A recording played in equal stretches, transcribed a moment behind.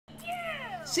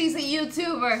She's a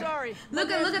YouTuber. Sorry. Look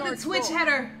at the Twitch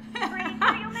header.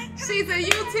 She's a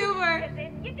YouTuber.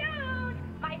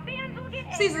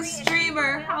 She's a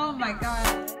streamer. Oh my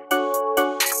god.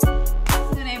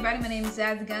 Good day, everybody. My name is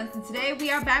JazzyGuns, and today we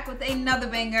are back with another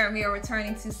banger, and we are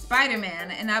returning to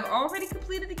Spider-Man. And I've already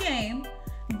completed the game,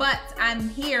 but I'm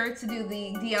here to do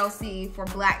the DLC for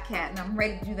Black Cat, and I'm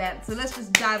ready to do that. So let's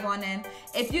just dive on in.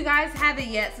 If you guys haven't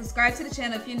yet, subscribe to the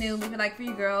channel if you're new. Leave a like for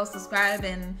your girls. Subscribe,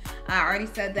 and I already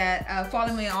said that.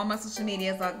 Follow me on all my social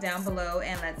medias down below,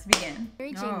 and let's begin.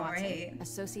 Mary Jane Watson,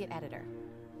 Associate Editor.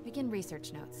 Begin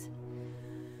research notes.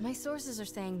 My sources are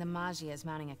saying the Magia is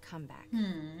mounting a comeback.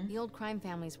 The old crime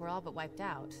families were all but wiped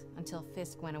out until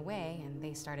Fisk went away and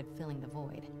they started filling the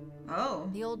void. Oh,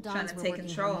 the old Dons were working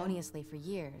harmoniously for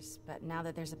years, but now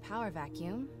that there's a power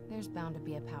vacuum, there's bound to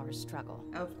be a power struggle.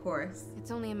 Of course. It's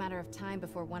only a matter of time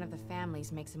before one of the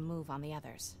families makes a move on the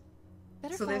others.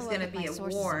 Better so there's gonna be a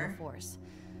war.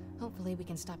 Hopefully we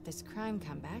can stop this crime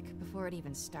comeback before it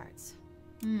even starts.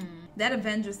 That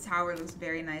Avengers Tower looks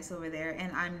very nice over there,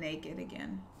 and I'm naked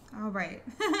again. All right.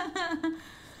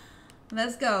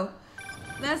 Let's go.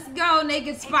 Let's go,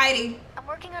 naked Spidey. I'm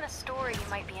working on a story you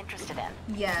might be interested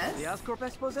in. Yes. The Oscorp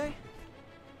expose?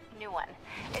 New one.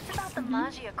 It's about the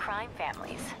Magia crime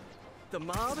families. The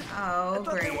mob? Oh, I thought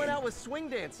great. they went out with swing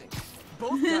dancing.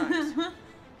 Both times.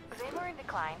 They were in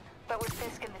decline, but with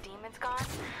Fisk and the demons gone,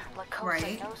 La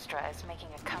Cosa Nostra is making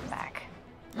a comeback.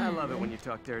 I love it when you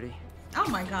talk dirty. Oh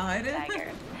my god.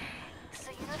 Tiger.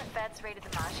 So you know the feds raided the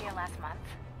Magia last month?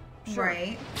 Sure.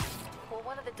 Right. Well,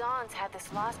 one of the Dons had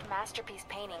this lost masterpiece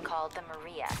painting called the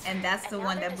Maria. And that's the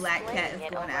one that Black Cat is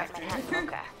going after.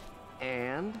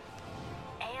 And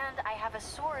I have a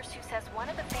source who says one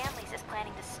of the families is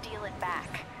planning to steal it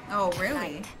back. Oh,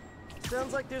 really?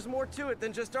 Sounds like there's more to it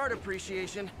than just art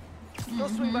appreciation. Go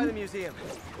swing by the museum.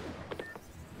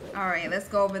 Alright, let's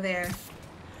go over there.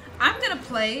 I'm gonna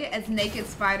play as naked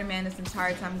Spider-Man this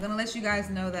entire time. I'm gonna let you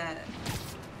guys know that.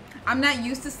 I'm not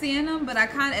used to seeing him, but it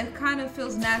kind of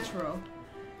feels natural.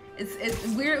 It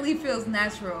weirdly feels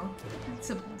natural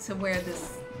to wear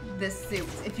this suit,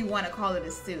 if you want to call it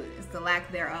a suit. It's the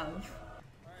lack thereof.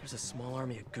 There's a small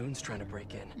army of goons trying to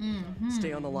break in.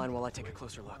 Stay on the line while I take a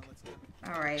closer look.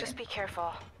 All right. Just be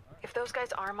careful. If those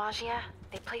guys are Magia,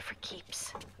 they play for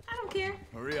keeps. I don't care.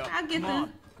 Hurry up. I'll get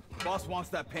them. Boss wants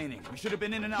that painting. We should have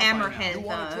been in and out. Hammerhead. You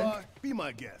want to try? Be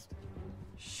my guest.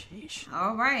 Sheesh.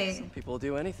 All right. Some people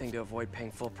do anything to avoid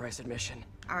paying full price admission.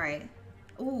 All right.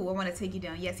 Ooh, I want to take you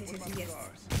down. Yes.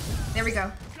 There we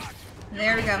go.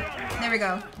 There we go. There we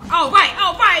go. All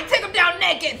right. Take him down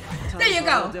naked. There you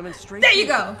go. There you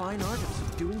go. Fine art of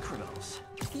subduing criminals.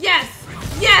 Yes.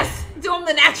 Do him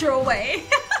the natural way.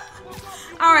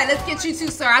 All right, let's get you too,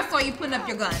 sir. I saw you putting up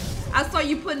your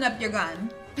gun.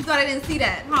 You thought I didn't see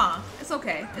that, huh? It's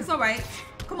okay. It's all right.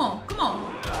 Come on.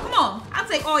 I'll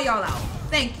take all y'all out.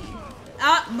 Thank you.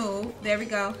 Up, move. There we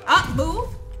go. Up, move.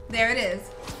 There it is.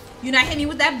 You not hit me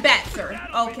with that bat, sir.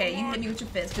 Okay, you hit me with your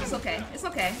fist, but it's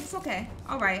okay.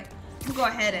 All right. We'll go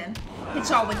ahead and hit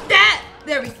y'all with that.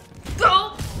 There we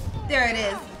go. There it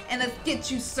is. And let's get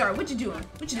you, sir. What you doing?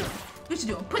 Put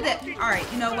that. All right.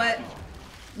 You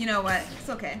know what? It's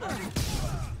okay.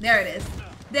 There it is.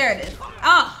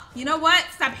 Oh, you know what?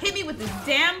 Stop hitting me with this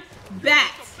damn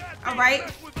bat. All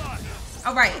right.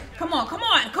 Come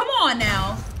on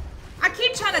now. I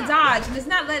keep trying to dodge, and it's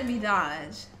not letting me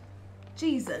dodge.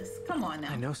 Jesus, come on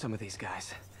now. I know some of these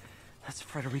guys. That's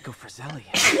Federico Fratelli.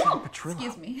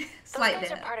 Excuse me. Those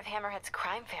guys are part of Hammerhead's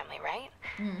crime family, right?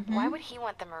 Why would he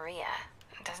want the Maria?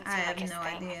 It doesn't seem like his thing. I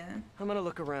have no idea. I'm gonna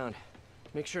look around.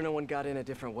 Make sure no one got in a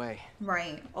different way.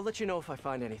 Right. I'll let you know if I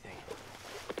find anything.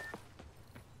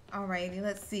 Alrighty,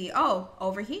 let's see. Oh,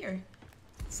 over here.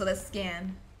 So let's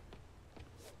scan.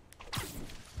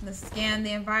 Let's scan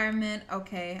the environment.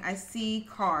 Okay, I see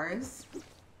cars.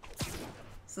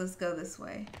 So let's go this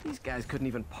way. These guys couldn't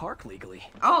even park legally.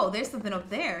 Oh, there's something up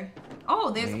there.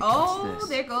 Oh,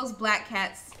 there goes Black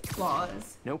Cat's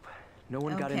claws. Nope, no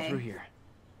one got in through here.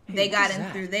 Hey, they got in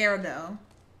through there though.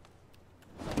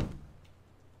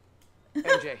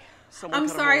 MJ, I'm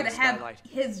sorry to have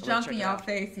his junk in y'all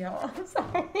face, y'all. I'm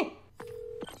sorry.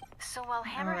 So while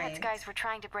Hammerhead's guys were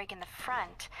trying to break in the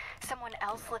front, someone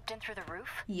else slipped in through the roof?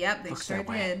 Yep, they sure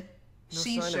did.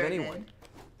 She sure did.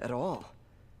 At all.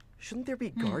 Shouldn't there be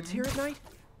guards here at night?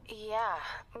 Yeah,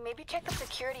 maybe check the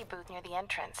security booth near the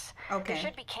entrance. Okay. There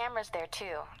should be cameras there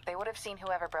too. They would have seen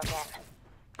whoever broke in.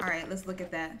 All right, let's look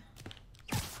at that.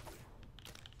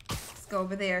 Let's go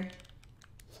over there.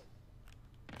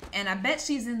 And I bet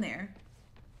she's in there.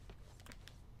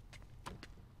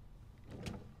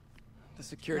 The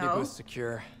security booth's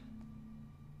secure.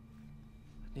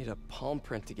 Need a palm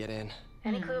print to get in.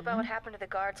 Any clue about what happened to the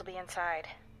guards will be inside.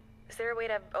 Is there a way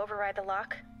to override the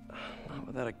lock? Not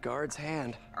without a guard's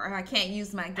hand. Or I can't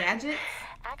use my gadgets?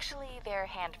 Actually, their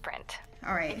handprint.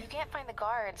 Alright. If you can't find the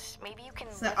guards, maybe you can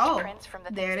lift prints from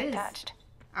the there things it they is. touched.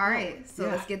 Alright, so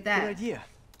let's get that. Good idea.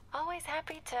 Always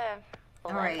happy to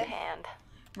lend a hand.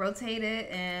 Rotate it,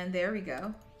 and there we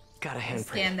go. Got a handprint.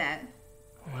 Scan that.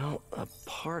 Well, a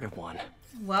part of one.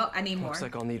 Well, I need more. Looks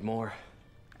like I'll need more.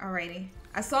 Alrighty.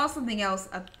 I saw something else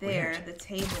up there, Weird. the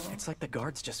table. It's like the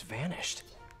guards just vanished.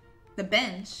 The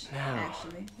bench, Now,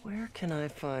 actually. where can I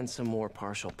find some more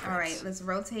partial prints? Alright, let's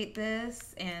rotate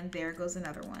this, and there goes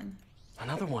another one.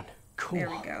 Another one. Cool. There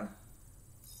we go.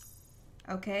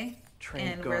 Okay. Trained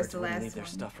And where's guards the wouldn't last leave their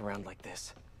one? stuff around like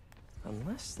this.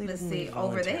 Unless they Let's didn't see, leave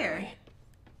over there. voluntarily.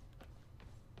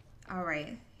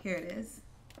 Alright, here it is.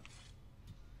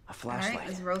 A flashlight. Alright,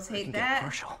 let's I rotate can get that.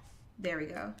 partial. There we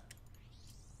go.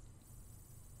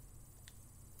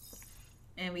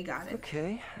 And we got it.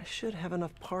 Okay, I should have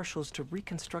enough partials to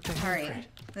reconstruct a handprint. Alright,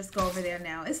 let's go over there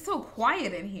now. It's so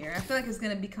quiet in here. I feel like it's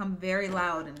gonna become very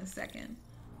loud in a second.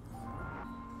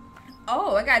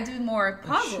 Oh, I gotta do more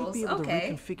I should puzzles. be able Okay.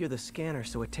 to reconfigure the scanner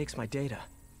so it takes my data.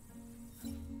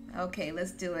 Okay,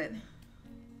 let's do it.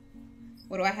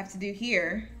 What do I have to do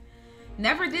here?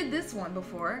 Never did this one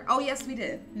before. Oh, yes, we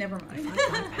did. Never mind.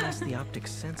 If I bypass the optic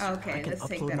sensor, Okay, I can let's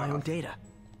take upload that my own off. data.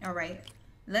 Alright,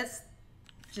 let's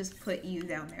just put you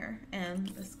down there.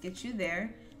 And let's get you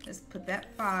there. Let's put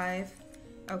that 5.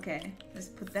 Okay, let's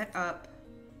put that up.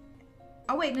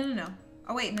 Oh, wait, no.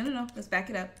 Oh, wait, no. Let's back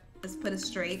it up. Let's put it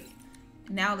straight.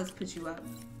 Now let's put you up.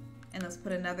 And let's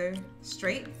put another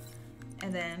straight.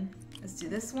 And then let's do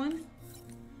this one.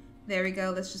 There we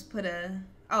go. Let's just put a...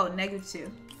 Oh,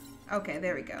 -2. Okay,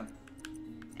 there we go.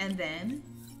 And then...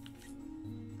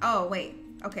 Oh, wait.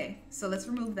 Okay, so let's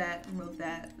remove that. Remove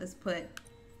that. Let's put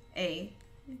a...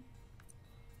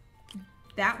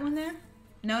 That one there?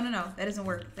 No. That doesn't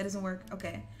work. That doesn't work.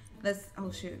 Okay. Let's...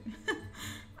 Oh, shoot.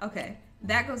 Okay.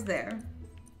 That goes there.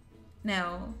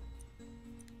 Now...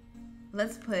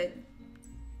 Let's put...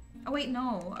 Oh, wait,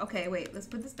 no. Okay, wait. Let's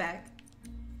put this back.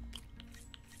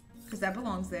 Because that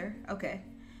belongs there. Okay.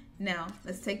 Now,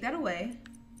 let's take that away.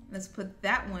 Let's put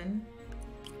that one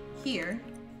here.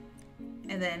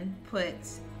 And then put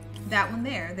that one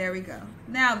there. There we go.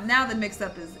 Now the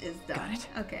mix-up is done. Got it.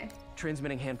 Okay.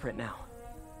 Transmitting handprint now.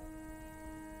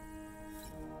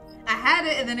 I had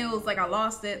it, and then it was like I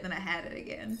lost it, then I had it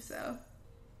again, so...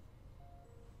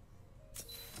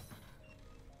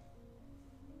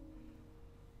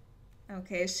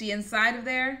 Okay, is she inside of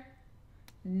there?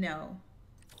 No.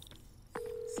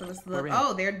 So let's look.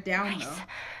 Oh, they're down though.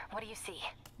 What do you see?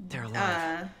 They're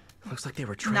alive. Looks like they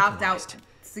were Knocked out tranquilized.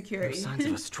 security. No signs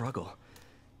of a struggle.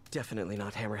 Definitely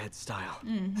not Hammerhead style.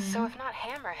 So if not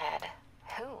Hammerhead,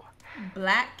 who?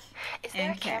 Black Is there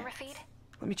and a cat. camera feed?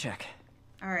 Let me check.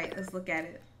 Alright, let's look at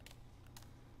it.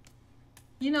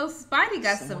 You know, Spidey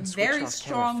got Someone some switched very off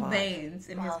strong camera 5. veins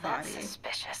in his Well, body. that's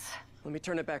suspicious. Let me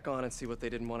turn it back on and see what they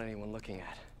didn't want anyone looking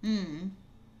at.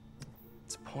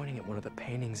 It's pointing at one of the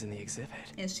paintings in the exhibit.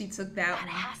 And she took that That one.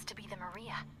 has to be the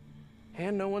Maria.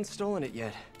 And no one's stolen it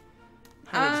yet.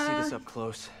 I need to see this up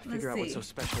close. Figure out what's see. so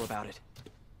special about it.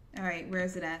 Alright, where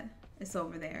is it at? It's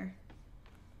over there.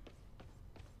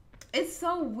 It's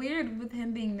so weird with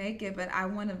him being naked, but I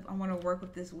wanna work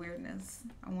with this weirdness.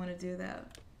 I wanna do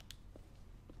that.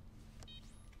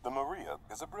 The Maria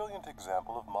is a brilliant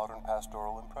example of modern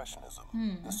pastoral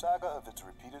impressionism. The saga of its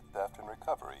repeated theft and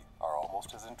recovery are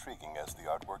almost as intriguing as the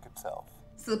artwork itself.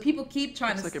 So people keep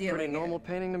trying Looks to like a steal pretty it. normal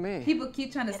painting to me. People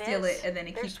keep trying to steal is. it, and then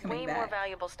it keeps coming There's way more back.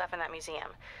 valuable stuff in that museum.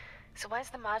 So why is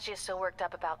the Magia so worked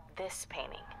up about this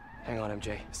painting? Hang on,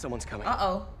 MJ. Someone's coming.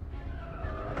 Uh-oh.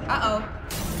 Uh-oh.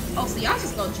 Oh, so y'all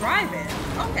just go driving.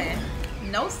 Okay.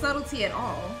 No subtlety at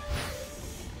all.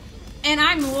 And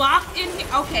I'm locked in here.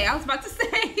 Okay, I was about to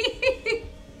say.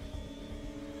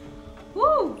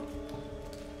 Woo.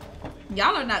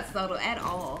 Y'all are not subtle at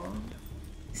all.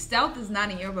 Stealth is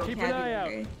not in your Keep an eye out.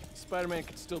 vocabulary. Spider-Man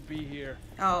could still be here.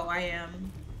 Oh, I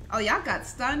am. Oh, y'all got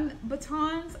stun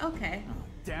batons? Okay.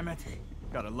 Damn it.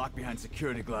 Got it locked behind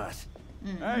security glass.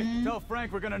 Hey, tell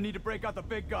Frank we're gonna need to break out the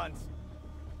big guns.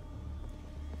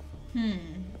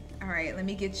 All right, let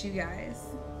me get you guys.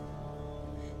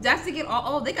 Do I have to get all?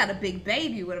 Oh, they got a big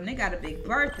baby with them. They got a big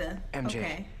Bertha. MJ,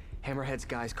 Okay. Hammerhead's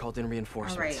guys called in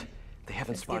reinforcements. All right. They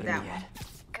haven't Let's spotted get me that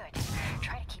yet. Good.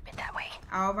 Try to keep it that way.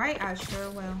 All right, I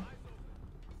sure will.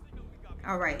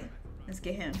 All right, let's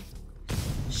get him.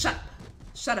 Shut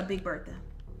up, Big Bertha.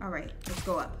 All right, let's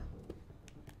go up.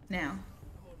 Now,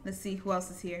 let's see who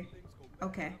else is here.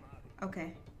 Okay.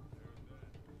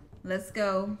 Let's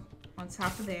go on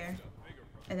top of there.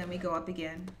 And then we go up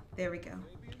again. There we go.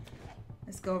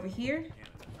 Let's go over here.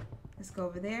 Let's go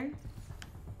over there.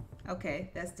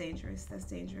 Okay, that's dangerous. That's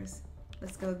dangerous.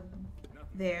 Let's go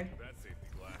there.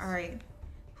 Alright.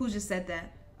 Who just said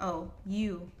that? Oh,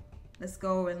 you. Let's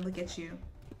go and look at you.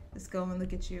 Let's go and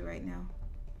look at you right now.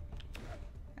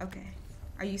 Okay.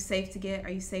 Are you safe to get?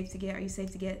 Are you safe to get? Are you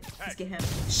safe to get? Let's get him.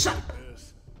 Shut up!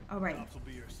 Alright.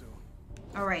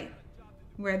 Alright.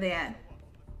 Where are they at?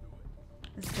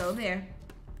 Let's go there.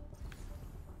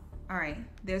 Alright.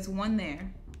 There's one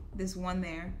there. There's one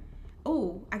there.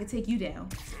 Oh, I can take you down.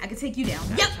 I can take you down.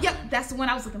 Yep. That's the one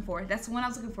I was looking for. That's the one I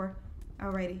was looking for.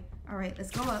 Alrighty. Alright,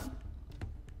 let's go up.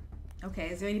 Okay,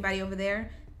 is there anybody over there?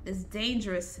 It's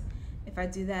dangerous if I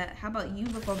do that. How about you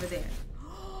look over there?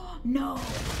 No.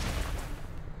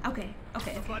 Okay.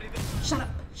 Shut up.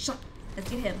 Let's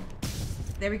get him.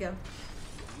 There we go.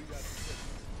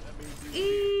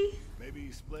 Maybe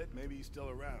he's split, maybe he's still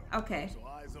around. Okay. So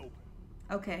eyes open.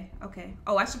 Okay.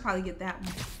 Oh, I should probably get that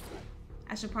one.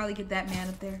 I should probably get that man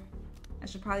up there. I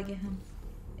should probably get him.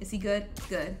 Is he good?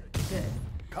 Good.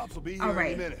 Cops will be here All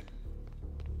right. any minute.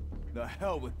 The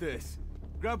hell with this.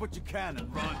 Grab what you can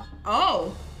and run.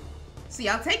 Oh. So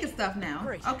y'all taking stuff now.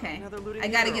 Great. Okay. Now they're looting I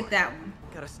the gotta girl. get that one.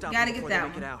 Gotta stop Gotta them get before that they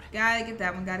make one. it out. Gotta get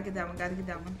that one. Gotta get that one. Gotta get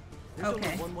that one. There's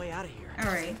Okay. only one way out of here. All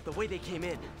right. The way they came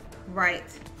in. Right.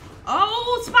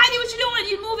 Oh, Spidey, what you doing?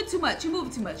 You moving too much.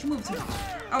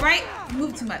 All right. You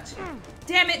move too much.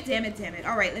 Damn it.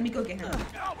 All right. Let me go get him.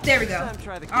 There we go.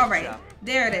 All right.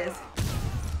 There it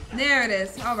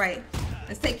is. All right.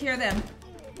 Let's take care of them.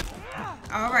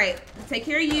 All right. Let's take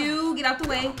care of you. Get out the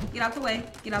way.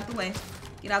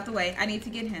 I need to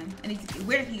get him.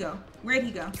 Where'd he go?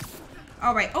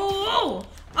 All right. Oh,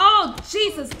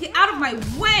 Jesus. Get out of my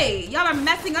way. Y'all are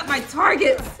messing up my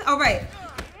targets. All right.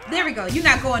 There we go. You're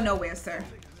not going nowhere, sir.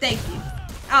 Thank you.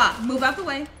 Move out the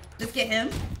way. Let's get him.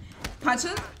 Punch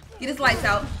him. Get his lights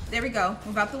out. There we go.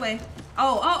 Move out the way.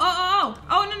 Oh,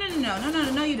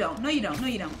 no, you don't.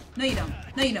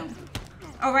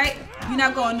 All right. You're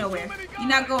not going nowhere.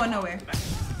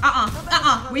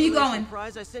 Where you going?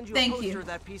 Thank you.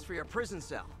 That piece for your prison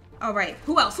cell. All right.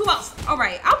 Who else? All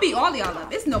right. I'll beat all y'all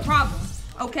up. It's no problem.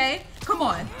 Okay. Come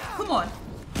on.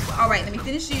 All right. Let me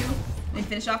finish you. Let me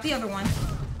finish off the other one.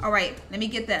 All right. Let me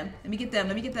get them.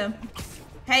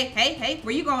 Hey.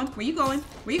 Where you going?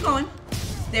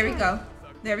 There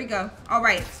we go. All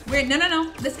right.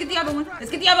 No. Let's get the other one.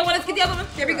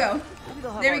 There we go.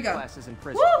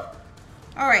 Woo.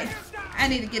 All right. I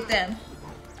need to get them.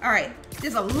 All right.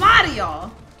 There's a lot of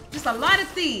y'all. Just a lot of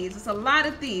thieves.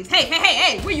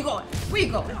 Hey. Where you going?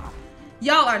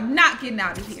 Y'all are not getting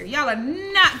out of here.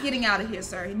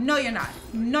 Sir. No, you're not.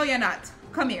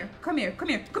 Come here.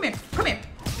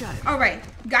 All right.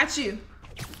 Got you.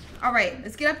 All right.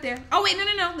 Let's get up there. Oh, wait.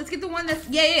 No. Let's get the one that's...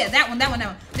 Yeah. That one.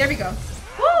 There we go.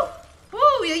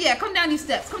 Woo. Yeah. Come down these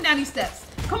steps. Come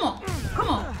on.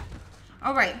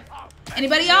 All right.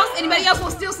 Anybody else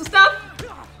want to steal some stuff?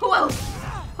 Who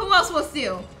else will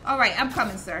steal? All right. I'm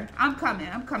coming, sir. I'm coming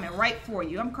right for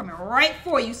you.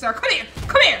 Sir. Come here.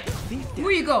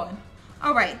 Where you going?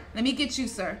 All right. Let me get you,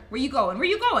 sir. Where you going? Come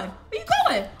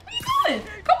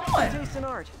on. Taste in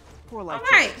art. Poor life. All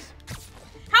right.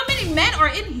 How many men are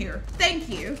in here? Thank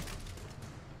you.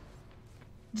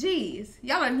 Jeez.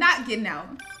 Y'all are not getting out.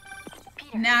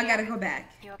 Peter, Now I gotta go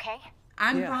back. You okay?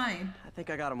 I'm fine. I think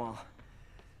I got them all.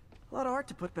 A lot of art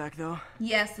to put back, though.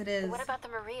 Yes, it is. What about the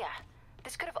Maria?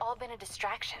 This could have all been a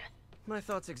distraction. My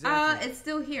thoughts exactly. It's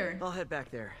still here. I'll head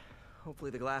back there.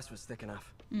 Hopefully the glass was thick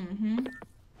enough.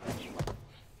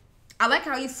 I like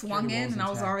how he swung in and I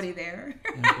was already there.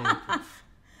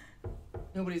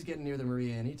 Nobody's getting near the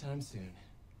Maria anytime soon.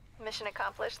 Mission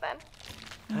accomplished then?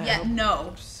 Yeah,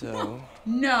 no. So.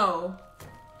 No.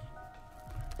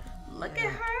 Look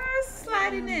at her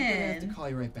sliding I have to in. call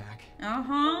you right back.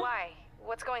 Why?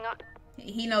 What's going on?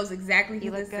 He knows exactly who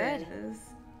You this look good. is.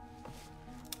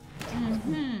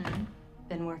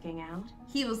 Been working out?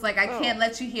 He was like, I can't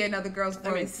let you hear another girl's I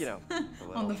mean, voice you know, a on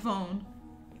the little. phone.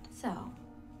 So,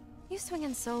 you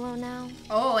swinging solo now?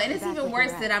 Oh, and it's Back even with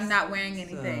worse your that ex. I'm not wearing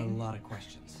It's a anything. lot of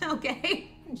questions.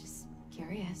 Okay. I'm just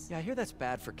curious. Yeah, I hear that's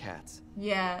bad for cats.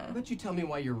 Yeah. Why don't you tell me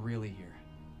why you're really here?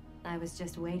 I was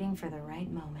just waiting for the right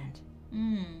moment.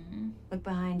 Mm. Look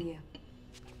behind you.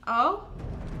 Oh?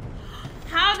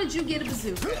 How did you get a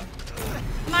bazooka?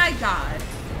 My God.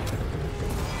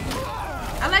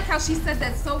 I like how she said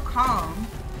that so calm.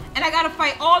 And I gotta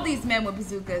fight all these men with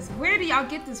bazookas. Where do y'all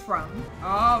get this from?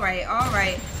 All right.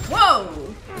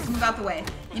 Whoa! Let's move out the way.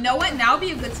 You know what? Now would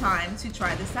be a good time to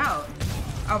try this out.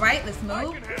 All right, let's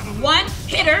move. One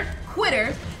hitter,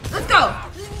 quitter. Let's go.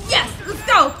 Yes, let's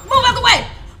go. Move out the way.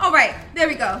 All right, there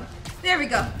we go. There we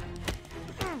go.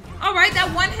 All right,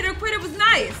 that one hitter quitter was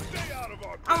nice.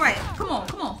 All right, come on,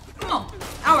 come on, come on.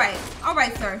 All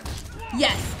right, sir.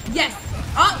 Yes, yes.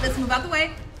 Oh, let's move out the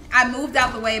way. I moved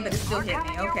out the way, but it still hit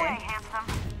me. Okay.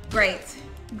 Great,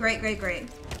 great, great, great.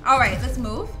 All right, let's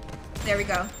move. There we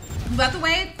go. Move out the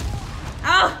way.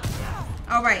 Oh,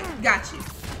 all right, got you,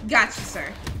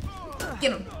 sir.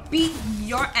 Get him. Beat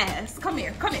your ass. Come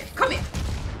here, come here, come here.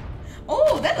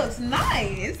 Oh, that looks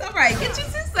nice. All right, get you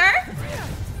too, sir.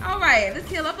 All right, let's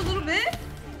heal up a little bit.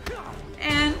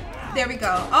 And there we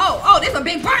go. Oh, there's a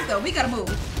big part though. We gotta move.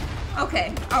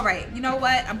 Okay, all right. You know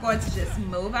what? I'm going to just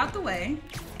move out the way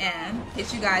and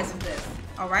hit you guys with this.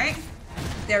 All right?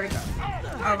 There we go.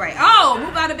 All right. Oh,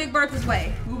 move out of Big Bertha's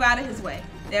way. Move out of his way.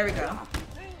 There we go.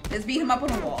 Let's beat him up on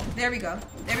the wall. There we go.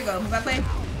 There we go. Move out the way.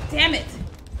 Damn it.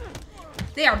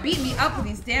 They are beating me up with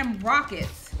these damn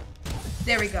rockets.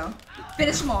 There we go.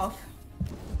 Finish him off.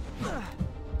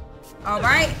 All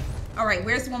right. All right.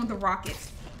 Where's the one with the rocket?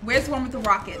 Where's the one with the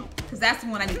rocket? Because that's the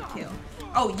one I need to kill.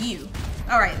 Oh, you.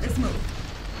 All right. Let's move.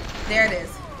 There it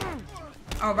is.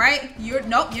 All right.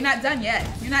 Nope. You're not done yet.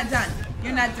 You're not done.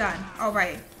 You're not done. All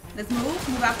right. Let's move.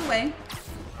 Move out the way.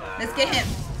 Let's get him.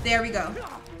 There we go.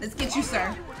 Let's get you,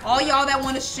 sir. All y'all that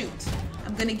want to shoot,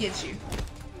 I'm going to get you.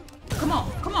 Come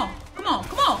on. Come on. Come on.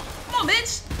 Come on. Come on,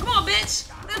 bitch. Come on,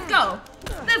 bitch. Let's go.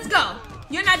 Let's go.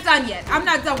 You're not done yet. I'm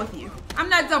not done with you. I'm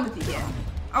not done with you yet.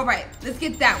 All right. Let's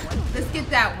get that one. Let's get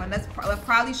that one. I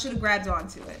probably should have grabbed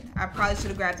onto it. I probably should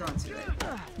have grabbed onto it.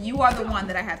 You are the one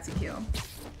that I have to kill.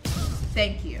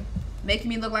 Thank you. Making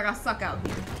me look like I suck out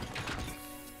here.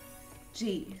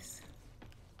 Jeez.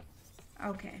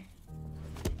 Okay.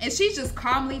 And she's just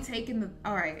calmly taking the...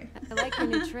 All right. I like your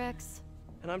new tricks.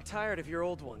 And I'm tired of your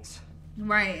old ones.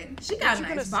 Right. She got a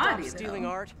nice body, stealing though.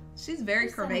 Art? She's very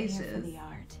Who's sitting here curvaceous. for the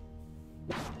art?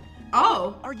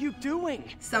 Oh. What are you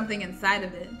doing? Something inside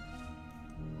of it.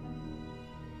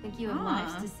 Think you have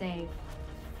lives to save.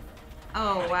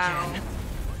 Oh, wow.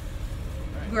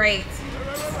 Great.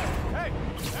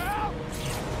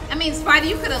 I mean, Spidey,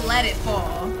 you could have let it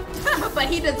fall. But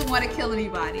he doesn't want to kill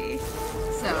anybody.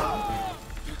 So.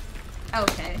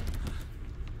 Okay.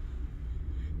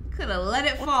 Could have let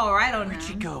it fall right on him. Where'd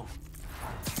she go?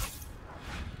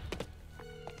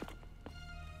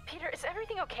 Peter, is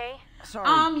everything okay? Sorry.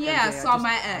 Yeah, MJ, saw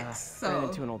my ex. So ran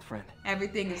into an old friend.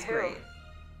 Everything is great.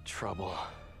 Trouble.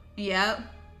 Yep.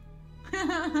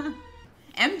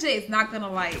 MJ is not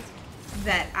gonna like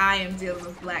that I am dealing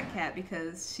with Black Cat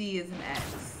because she is an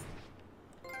ex.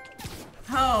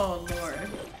 Oh Lord.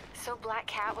 So Black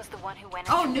Cat was the one who went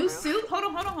Oh, into new the roof? suit? Hold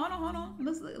on.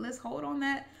 Let's hold on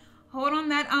that. Hold on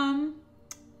that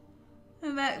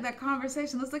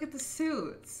conversation. Let's look at the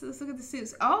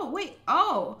suits. Oh, wait.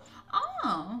 Oh.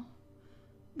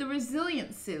 The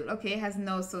resilient suit. Okay, it has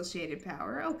no associated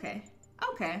power. Okay.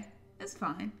 That's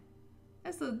fine.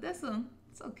 That's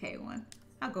it's okay one.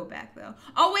 I'll go back though.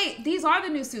 Oh wait, these are the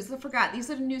new suits. I forgot. These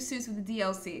are the new suits with the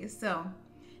DLC. So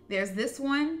there's this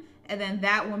one and then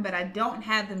that one, but I don't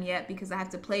have them yet because I have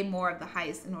to play more of the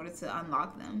heist in order to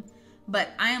unlock them.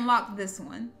 But I unlocked this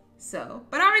one. So,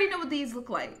 but I already know what these look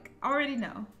like. I already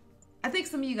know. I think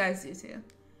some of you guys do too.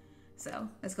 So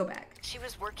let's go back. She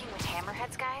was working with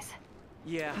Hammerhead's guys?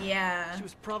 Yeah. She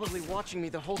was probably watching me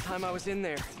the whole time I was in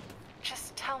there.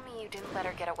 Just tell me you didn't let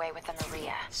her get away with the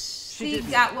Maria. She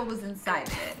got what was inside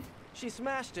of it. She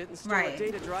smashed it and stole a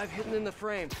data drive hidden in the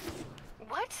frame.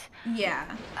 What? Yeah.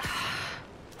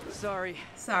 Sorry.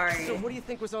 So what do you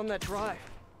think was on that drive?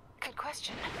 Good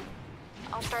question.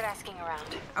 I'll start asking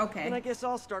around. Okay. And I guess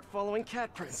I'll start following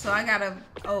cat prints. So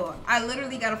I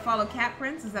literally gotta follow cat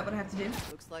prints? Is that what I have to do?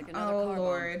 Looks like another car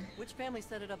Lord. bomb. Which family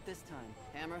set it up this time?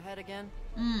 Hammerhead again?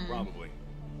 Probably.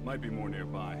 Might be more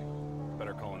nearby.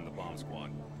 Better call in the bomb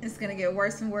squad. It's gonna get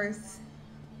worse and worse.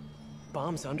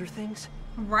 Bombs under things?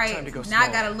 Right. Time to go now I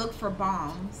slow. gotta look for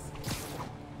bombs.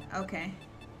 Okay.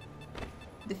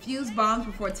 Defuse bombs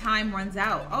before time runs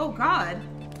out. Oh God.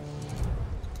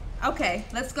 Okay,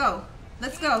 let's go.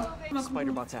 Come on.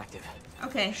 Spider-Bot's active.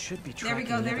 Okay. Should be There we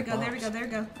tracking go. the other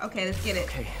bombs. Okay, let's get it.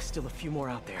 Okay, still a few more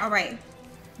out there. All right.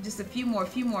 Just a few more.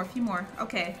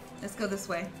 Okay, let's go this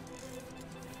way.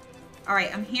 All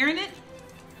right, I'm hearing it,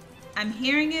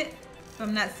 but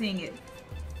I'm not seeing it.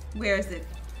 Where is it?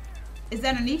 Is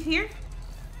that underneath here?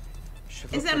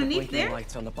 Should Is look that for the underneath blinking there?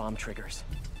 lights on the bomb triggers.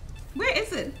 Where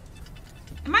is it?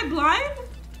 Am I blind?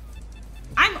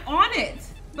 I'm on it,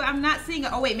 but I'm not seeing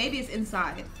it. Oh wait, maybe it's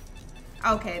inside.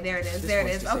 Okay, there it is. There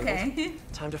it is. Okay.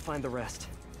 Time to find the rest.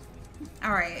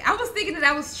 All right. I was thinking that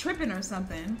I was tripping or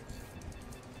something.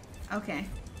 Okay.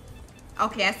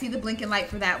 Okay, I see the blinking light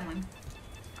for that one.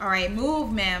 All right,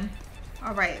 move, ma'am.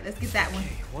 All right, let's get that one.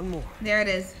 Okay, one more. There it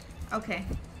is. Okay.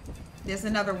 There's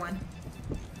another one.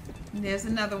 There's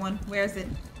another one. Where is it?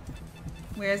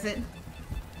 Where is it?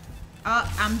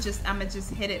 Oh, I'm gonna just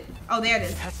hit it. Oh, there it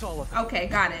is. That's all of them. Okay,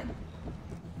 got it.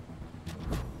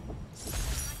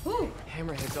 Ooh.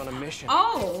 Hammerhead's on a mission.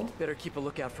 Oh. Better keep a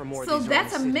lookout for more So of these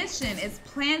that's a around the city. mission. It's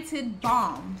planted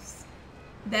bombs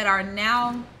that are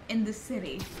now in the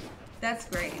city. That's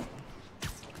great.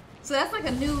 So that's like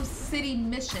a new city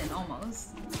mission almost.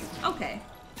 Okay.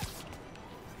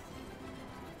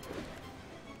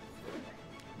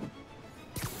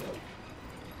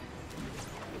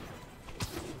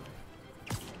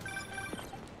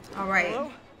 All right.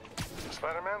 Hello?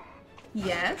 Spider-Man?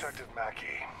 Yes. Detective Mackey.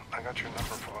 I got your number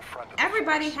from a friend of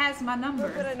Everybody yours. has my How number.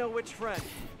 could I know which friend?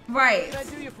 Right. What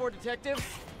can I do you for,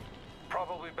 detective?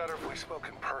 Probably better if we spoke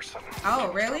in person. Oh, Can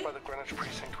you really? Stop by the Greenwich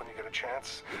precinct when you get a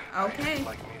chance. Okay. I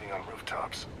like meeting on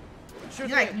rooftops. Sure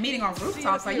You're like thing. meeting on See you in a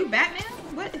rooftops. Are few. you Batman?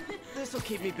 What? This'll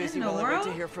keep me busy in the while I wait to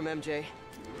world? hear from MJ.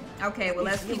 Okay, well,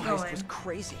 let's Museum keep Heist going. was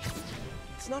crazy.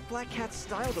 It's not Black Cat's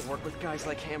style to work with guys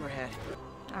like Hammerhead.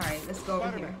 All right, let's go over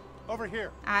Spider-Man, here. over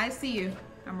here. I see you.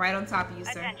 I'm right on top of you,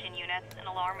 sir. Attention units, an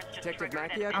alarm was just Detective triggered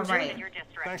Mackey, I at presume? in Alright. your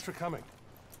district. Thanks for coming.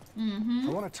 Mm-hmm.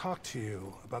 I want to talk to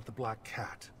you about the Black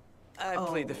Cat. I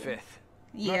plead the fifth.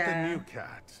 Not the Yeah. new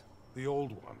cat. The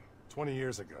old one. 20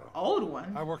 years ago. Old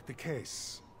one. I worked the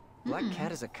case. Black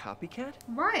Cat is a copycat?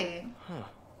 Right. Huh.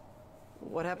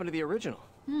 What happened to the original?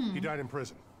 He died in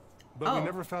prison. But Oh. we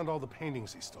never found all the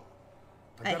paintings he stole.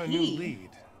 I've A got a new he? lead,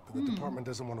 but the department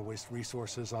doesn't want to waste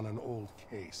resources on an old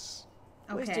case.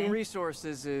 Wasting Okay.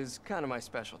 resources is kind of my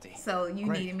specialty. So you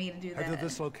Great. needed me to do Head that. to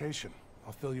this location.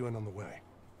 I'll fill you in on the way.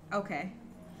 Okay.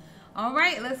 All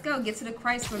right, let's go. Get to the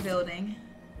Chrysler building.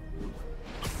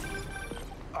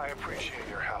 I appreciate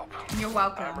your help. You're I'm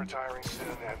welcome. retiring soon,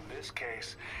 and this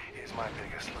case is my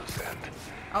biggest loose end.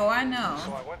 Oh, I know.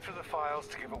 So I went through the files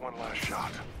to give it one last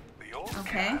shot. The old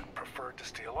Okay. cat preferred to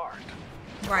steal art.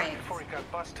 Right. Before he got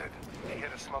busted, he hit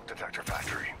a smoke detector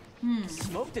factory.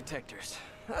 Smoke detectors.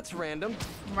 That's random.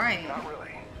 Right. Not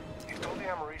really. He stole the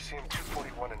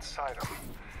americium-241 inside him.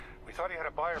 We thought he had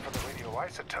a buyer for the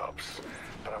radioisotopes,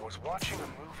 but I was watching a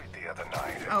movie the other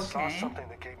night and saw Okay. something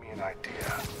that gave me an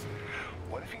idea.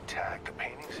 What if he tagged the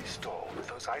paintings he stole with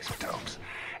those isotopes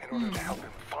in order to help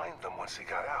him find them once he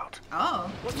got out?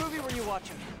 Oh. What movie were you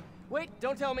watching? Wait,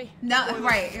 don't tell me. No, Spoiler.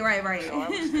 right. So I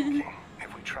was thinking,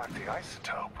 if we track the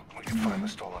isotope, we could find the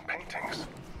stolen paintings.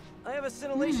 I have a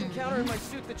scintillation counter in my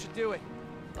suit that should do it.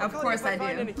 I'll Of call course you if I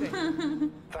find do.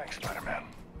 anything. Thanks, Spider-Man.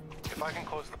 If I can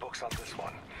close the books on this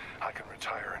one, I can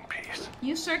retire in peace.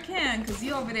 You sure can, because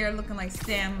you over there looking like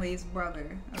Stan Lee's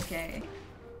brother. Okay.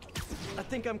 I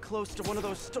think I'm close to one of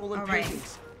those stolen All right.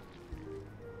 paintings.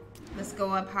 Let's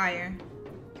go up higher.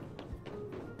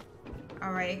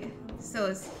 All right. So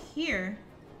it's here.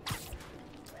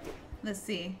 Let's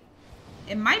see.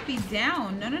 It might be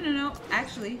down. No, no, no, no.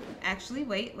 Actually,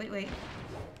 wait.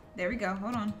 There we go.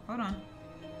 Hold on.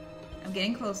 I'm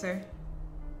getting closer.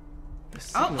 The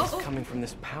signal's oh. coming from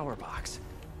this power box.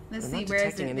 Let's I'm see. not Where is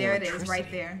detecting it? any There it is. electricity.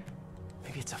 Right there.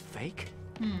 Maybe it's a fake?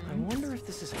 I wonder if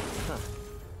this is an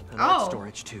Oh. art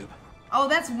storage tube. Oh,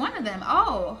 that's one of them.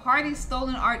 Oh, Hardy's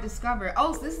stolen art discovered.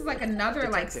 Oh, so this is like another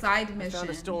like Detective, side I mission. found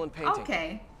a stolen painting.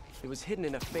 Okay. It was hidden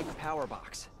in a fake power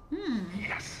box.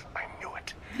 Yes, I knew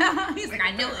it. He's like,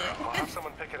 I knew I'll it. have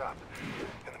someone pick it up.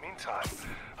 In the meantime,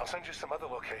 I'll send you some other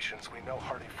locations we know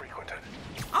Hardy frequented.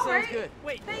 All Sounds right. good.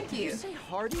 Wait, Thank did you. you say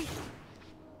Hardy?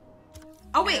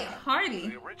 Oh wait, Hardy.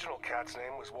 The original cat's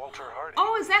name was Walter Hardy.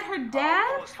 Oh, is that her I'll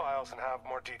dad? pull his files and have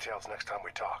more details next time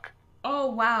we talk. Oh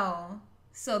wow.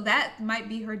 So that might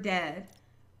be her dad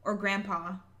or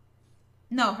grandpa.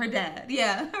 No, her dad.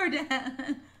 Yeah, her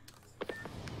dad.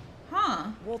 Huh.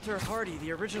 Walter Hardy,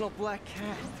 the original Black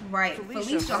Cat. Right,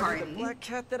 Felicia Hardy. the Black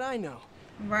Cat that I know.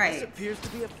 This Right. appears to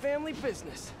be a family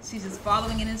business. She's just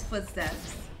following in his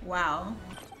footsteps. Wow.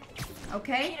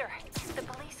 Okay. Peter, the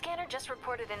police scanner just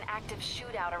reported an active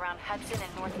shootout around Hudson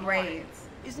and North Moore. Great.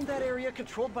 Isn't that area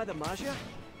controlled by the Magia?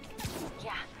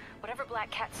 Yeah, whatever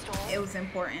Black Cat stole, It was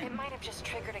important. it might have just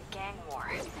triggered a gang war.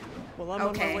 Well, I'm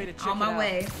on my way to Okay. check On my it out.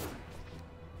 way.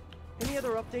 Any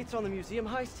other updates on the museum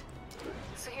heist?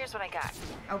 So here's what I got.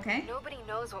 Okay. Nobody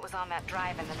knows what was on that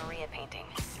drive in the Maria painting.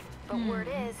 But word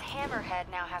is, Hammerhead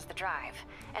now has the drive,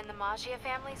 and the Magia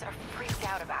families are freaked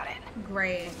out about it.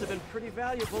 Great. Must have been pretty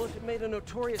valuable if it made a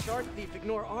notorious art thief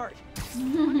ignore art. I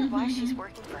wonder why she's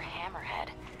working for Hammerhead.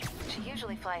 She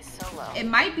usually flies solo. It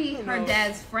might be Who her knows?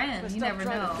 dad's I friend. You stopped never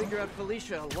trying know. to figure out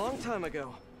Felicia a long time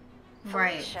ago.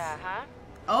 Right. Felicia, huh?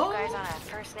 Oh. You guys on a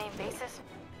first name basis?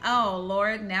 Oh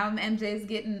Lord, now MJ's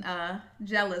getting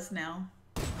jealous now.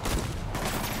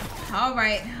 All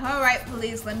right,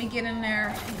 police, let me get in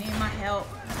there. You need my help.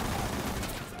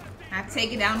 I've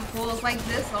taken down fools like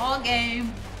this all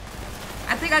game.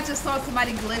 I think I just saw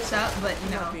somebody glitch up, but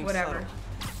you know, whatever.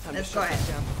 Let's go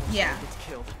ahead. Yeah.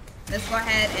 Let's go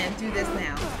ahead and do this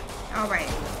now. All right.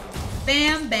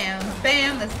 Bam, bam,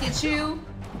 bam. Let's get you.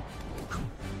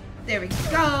 There we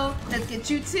go. Let's get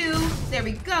you too. There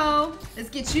we go. Let's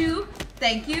get you.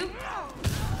 Thank you.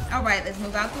 All right, let's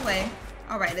move out the way.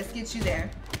 All right, let's get you there.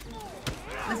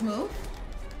 Let's move.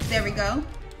 There we go.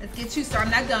 Let's get you, sir. I'm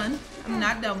not done. I'm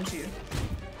not done with you.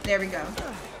 There we go.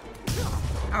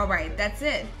 All right, that's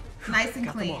it. Nice and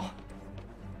clean.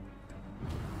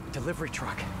 Delivery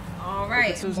truck. All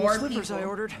right, more people. I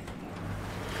ordered.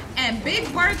 And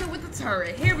Big Bertha with the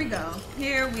turret. Here we go.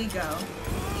 Here we go.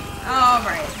 All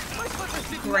right.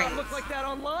 Great. Look like that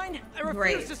online.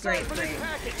 Great.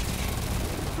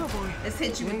 Oh boy. Let's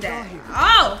hit you with that.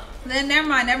 Oh, then never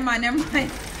mind. All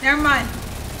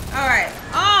right.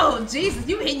 Oh, Jesus,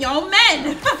 you hitting your own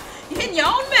men. You hitting your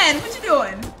own men. What you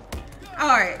doing? All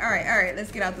right.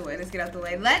 Let's get out the way.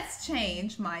 Let's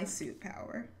change my suit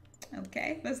power.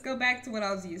 Okay, let's go back to what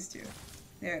I was used to.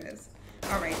 There it is.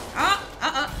 All right.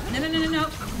 No.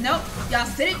 Nope. Y'all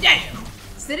sit it down.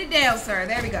 Sit it down, sir.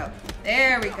 There we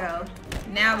go.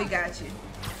 Now we got you.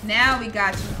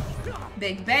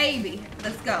 Big baby.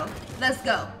 Let's go.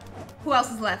 Who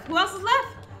else is left? Who else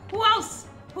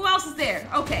is there?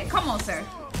 Okay, come on, sir.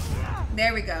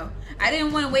 There we go. I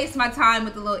didn't want to waste my time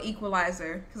with the little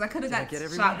equalizer because I could have got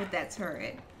shot with that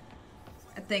turret.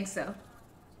 I think so.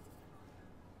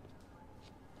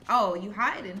 Oh, you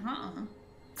hiding, huh?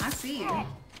 I see you.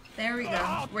 There we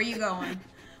go. Where you going?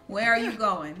 Where are you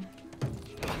going?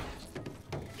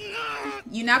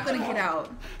 You're not gonna get out.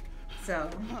 So,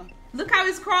 look how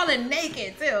he's crawling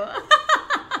naked too.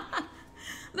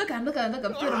 Look at him. Feel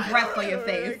the breath on your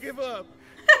face. Give up.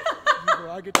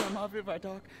 I get time off if I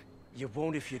talk. You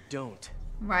won't if you don't.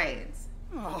 Right.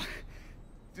 Oh,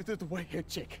 the white-haired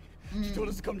chick. She told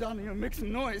us to come down here and make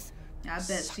some noise. I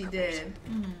bet she did.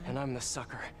 And I'm the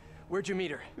sucker. Where'd you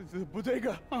meet her? The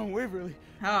bodega on Waverly.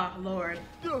 Oh, Lord.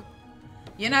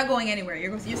 You're not going anywhere.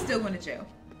 You're still going to jail.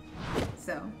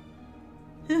 So.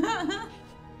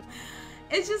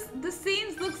 It's just, the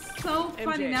scenes look so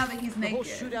funny now that he's naked. The whole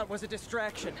shootout was a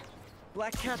distraction.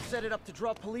 Black Cat set it up to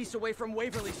draw police away from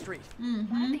Waverly Street.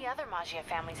 One of the other Maggia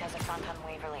families has a front on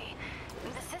Waverly.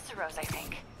 The Ciceros, I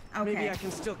think. Okay. Maybe I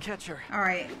can still catch her. All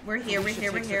right, we're here.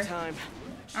 Time.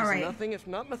 She's all right. Nothing if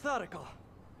not methodical.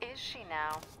 Is she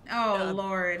now? Oh,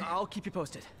 Lord. I'll keep you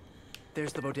posted.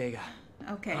 There's the bodega.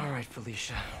 Okay. All right,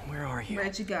 Felicia. Where are you?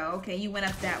 Where'd you go? Okay, you went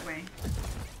up that way.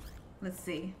 Let's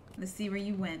see where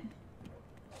you went.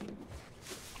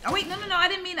 Oh wait, no. I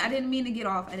didn't mean to get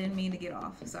off.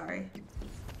 Sorry.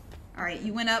 All right,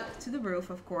 you went up to the roof,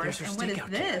 of course. And what is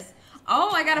this? Oh,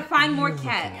 I gotta find more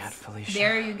cats.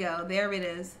 There you go. There it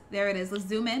is. Let's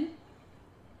zoom in.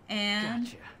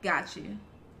 And got you.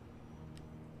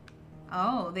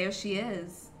 Oh, there she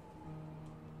is.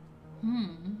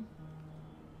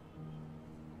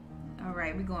 All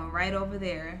right, we're going right over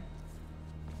there.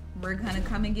 We're gonna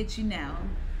come and get you now.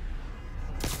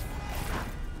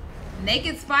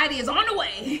 Naked Spidey is on the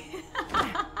way.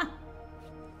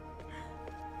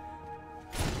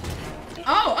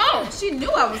 Oh, she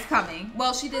knew I was coming.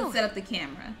 Well, she did set up the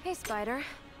camera. Hey, Spider.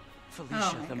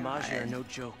 Felicia, the Maggia are no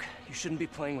joke. You shouldn't be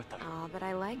playing with them. Oh, but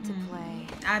I like to play.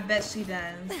 I bet she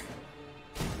does.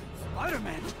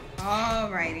 Spider-Man.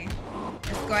 Alrighty.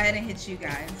 Let's go ahead and hit you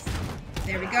guys.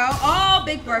 There we go. Oh,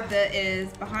 Big Bertha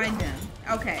is behind him.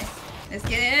 Okay. Let's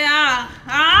get it.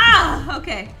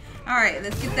 Okay. Alright,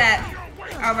 let's get that.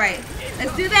 Alright.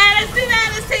 Let's do that.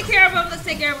 Let's take care of him. Let's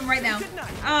take care of him right now.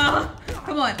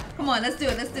 Come on. Let's do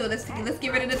it. Let's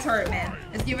get rid of the turret,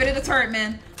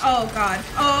 man. Oh, God.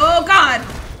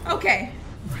 Okay.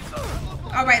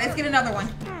 Alright, let's get another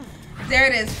one. There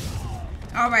it is.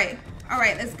 Alright,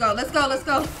 let's go. Let's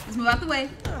move out the way.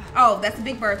 Oh, that's a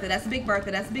Big Bertha.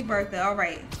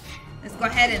 Alright. Let's go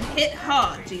ahead and hit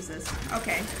her. Jesus.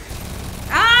 Okay.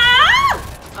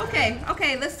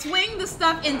 Okay, let's swing the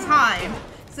stuff in time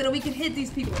so that we can hit these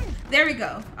people. There we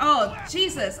go. Oh,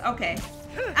 Jesus. Okay.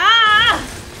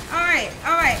 Alright.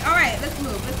 Let's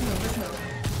move.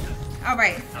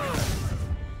 Alright.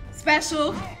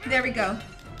 Special. There we go.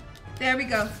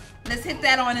 Let's hit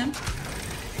that on him.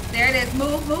 There it is.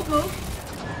 Move.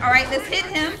 Alright, let's hit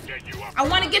him. I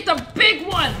want to get the big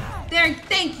one. There,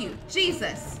 thank you.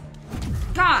 Jesus.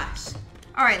 Gosh.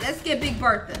 Alright, let's get Big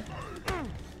Bertha.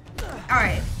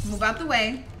 Alright, move out the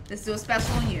way. Let's do a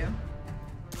special on you.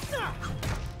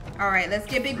 All right, let's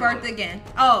get Big Bertha again.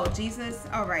 Oh, Jesus.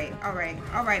 All right, all right,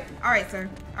 all right, all right, sir.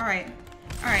 All right,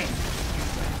 all right.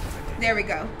 There we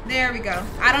go. There we go.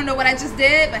 I don't know what I just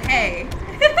did, but hey.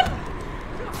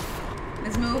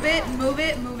 Let's move it, move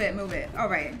it, move it, move it. All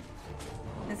right.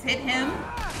 Let's hit him.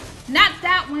 Not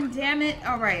that one, damn it.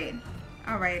 All right.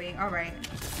 All righty, all right.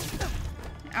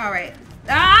 All right.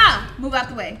 Ah! Move out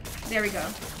the way. There we go.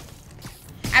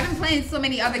 I've been playing so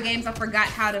many other games, I forgot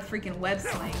how to freaking web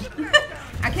sling.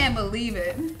 I can't believe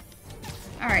it.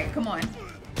 All right, come on.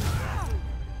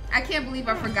 I can't believe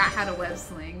I forgot how to web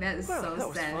sling. That is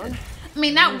so sad. Fun. I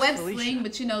mean, not web sling,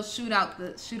 but you know, shoot out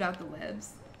the webs.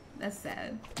 That's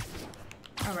sad.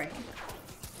 All right.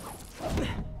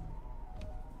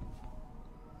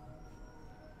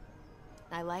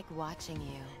 I like watching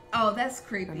you. Oh, that's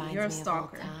creepy. Reminds You're a me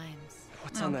stalker. Of old times.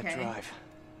 What's on that drive?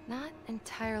 Not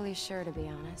entirely sure, to be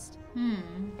honest.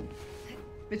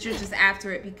 But you're just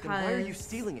after it because... Then why are you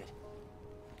stealing it?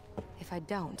 If I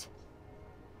don't,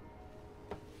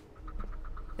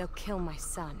 they'll kill my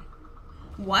son.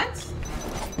 What?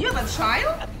 You have a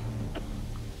child?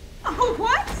 Oh,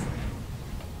 what?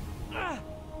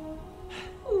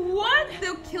 What?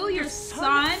 They'll kill your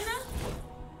son?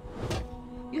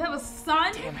 You have a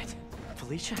son? Damn it.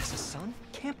 Felicia has a son?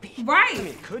 Can't be. Right. I mean,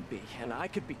 it could be, and I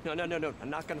could be. No. I'm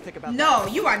not gonna think about that. No,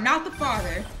 you are not the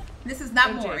father. This is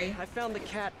not Maury. I found the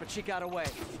cat, but she got away.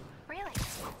 Really?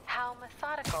 How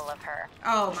methodical of her.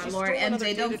 Oh, my lord.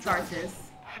 MJ, don't start this.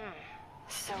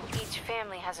 So each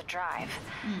family has a drive.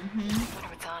 I wonder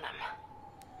what's on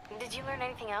them. Did you learn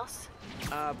anything else?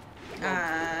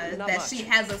 That she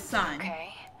has a son.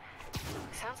 Okay.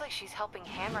 Sounds like she's helping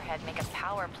Hammerhead make a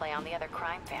power play on the other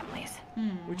crime families.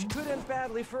 Which could end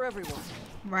badly for everyone.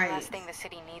 Right. The last thing the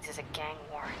city needs is a gang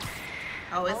war.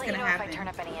 Oh, it's I'll gonna let you know happen. if I turn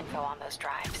up any info on those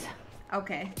drives.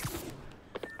 Okay.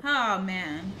 Oh,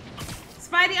 man.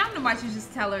 Spidey, I'm gonna watch you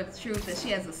just tell her the truth that she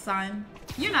has a son.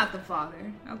 You're not the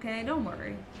father, okay? Don't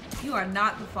worry. You are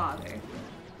not the father.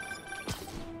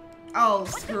 Oh,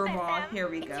 screwball. Here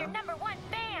we go. It's your #1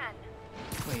 fan.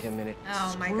 Wait a minute.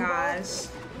 Oh, my gosh.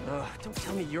 Ugh, don't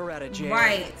tell me you're out of jail.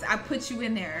 Right. I put you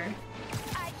in there.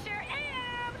 I sure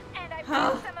am. And I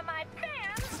brought some of my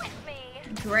fans with me.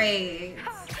 Great.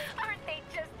 Aren't they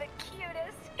just the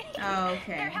cutest?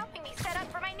 Okay. They're helping me set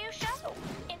up for my new show.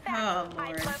 In fact, Oh, I'd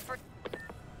Lord. love for...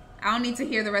 I don't need to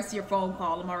hear the rest of your phone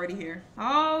call. I'm already here.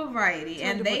 Alrighty.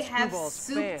 And they have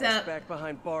souped up back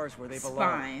behind bars where they belong.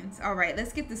 spines. Alright,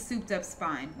 let's get the souped up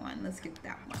spine one. Let's get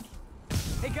that one.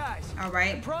 Hey guys.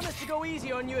 Alright. I promise to go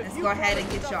easy on you. Let's go ahead and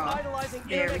get y'all.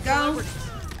 There we go.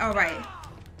 Alright.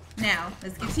 Now,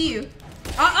 let's get to you.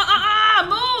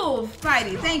 Move!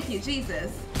 Spidey, thank you,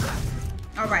 Jesus.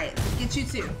 Alright, let's get you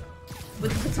too.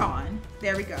 With the baton.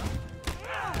 There we go.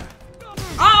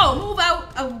 Oh, move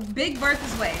out of Big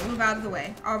Bertha's way. Move out of the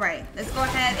way. Alright, let's go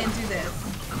ahead and do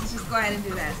this. Let's just go ahead and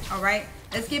do that. Alright,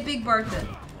 let's get Big Bertha.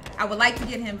 I would like to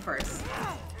get him first.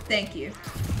 Thank you.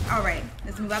 Alright,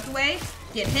 let's move out the way.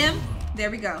 Get him. There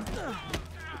we go.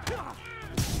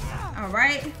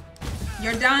 Alright.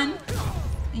 You're done.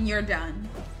 And you're done.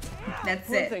 That's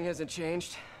it. One thing hasn't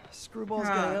changed. Screwball's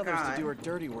getting others to do her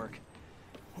dirty work.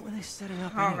 What were they setting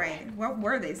up anyway? Alright, what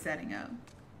were they setting up?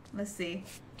 Let's see.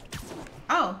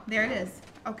 Oh, there it is.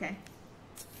 Okay.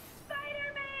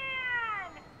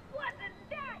 Spider-Man! Wasn't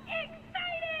that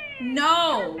exciting?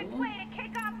 No! Perfect way to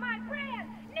kick off my brand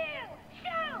new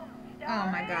show. Oh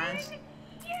my gosh. You.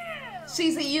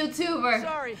 She's a YouTuber.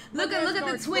 Sorry. Look at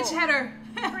the Twitch header.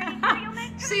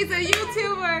 She's a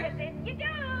YouTuber. If you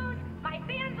don't, my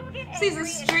fans will get She's a angry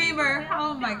streamer. and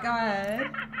Oh my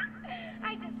god.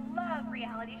 I just love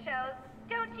reality shows,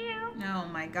 don't you? Oh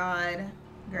my god.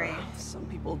 Great. Some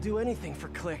people do anything for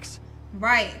clicks.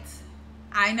 Right.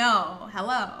 I know.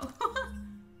 Hello.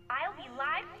 I'll be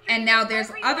live And now there's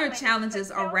every other moment, challenges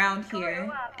so don't around screw here.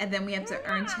 up. And then we have to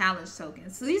earn challenge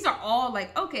tokens. So these are all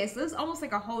like, okay, so this is almost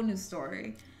like a whole new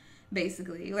story.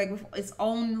 Basically. Like with its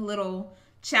own little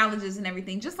challenges and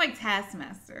everything. Just like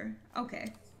Taskmaster.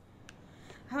 Okay.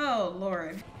 Oh,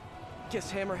 Lord.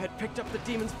 Guess Hammerhead picked up the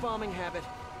demon's bombing habit.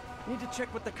 Need to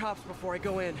check with the cops before I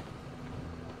go in.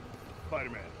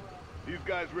 Spider-Man, these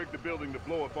guys rigged the building to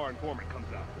blow if our informant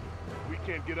comes out. We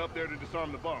can't get up there to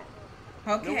disarm the bomb.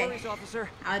 Okay. No worries, officer.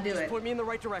 I'll do Just it. point me in the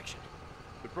right direction.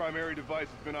 The primary device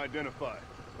has been identified.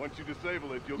 Once you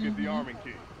disable it, you'll get the arming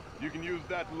key. You can use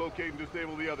that to locate and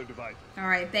disable the other devices. All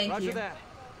right, thank Roger you. that.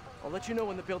 I'll let you know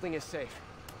when the building is safe.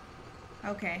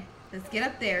 Okay, let's get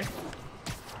up there.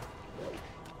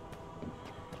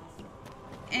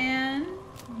 And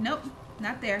nope,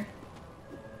 not there.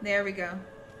 There we go.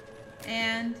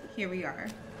 And here we are.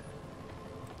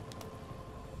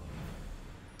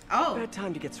 Oh. Bad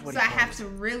time to get sweaty. So I have to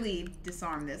really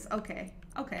disarm this. Okay.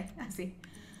 Okay. I see.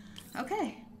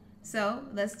 Okay. So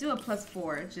let's do a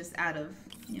 +4 just out of,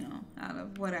 you know, out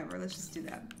of whatever. Let's just do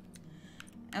that.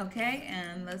 Okay.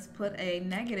 And let's put a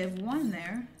 -1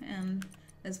 there. And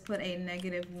let's put a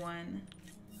 -1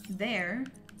 there.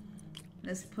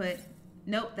 Let's put,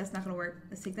 nope, that's not going to work.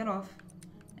 Let's take that off.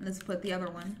 And let's put the other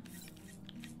one.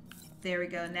 There we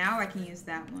go. Now I can use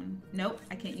that one. Nope,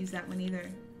 I can't use that one either.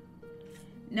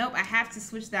 Nope, I have to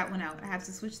switch that one out. I have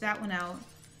to switch that one out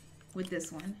with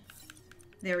this one.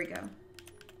 There we go.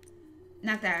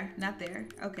 Not there, not there.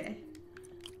 Okay.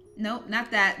 Nope,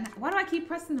 not that. Why do I keep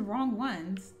pressing the wrong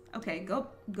ones? Okay, go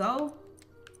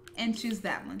and choose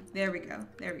that one. There we go.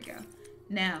 There we go.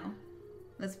 Now,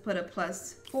 let's put a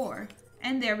 +4.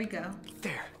 And there we go.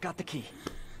 There, got the key.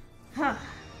 Huh.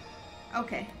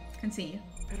 Okay, continue.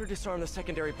 Better disarm the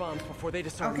secondary bombs before they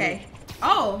disarm Okay. me.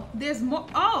 Oh, there's more.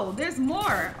 Oh, there's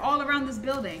more all around this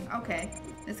building. Okay.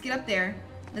 Let's get up there.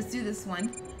 Let's do this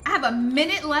one. I have a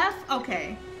minute left.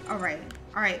 Okay. All right.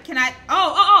 All right. Can I?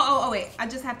 Oh, wait. I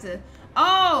just have to.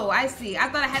 Oh, I see. I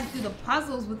thought I had to do the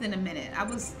puzzles within a minute. I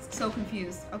was so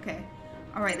confused. Okay.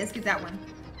 All right. Let's get that one.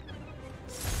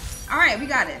 All right. We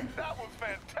got it. That was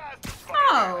fantastic.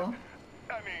 Oh.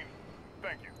 I mean,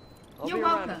 thank you. I'll You're be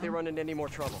around welcome. if they run into any more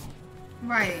trouble.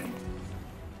 Right.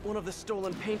 One of the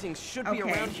stolen paintings should be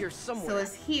around here somewhere. So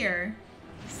it's here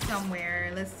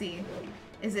somewhere. Let's see.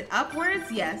 Is it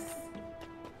upwards? Yes.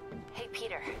 Hey,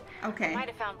 Peter. Okay. Might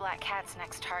have found Black Cat's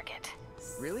next target.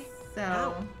 Really? So.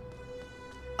 How?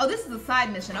 Oh, this is the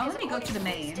side mission. Oh, Because let me go to the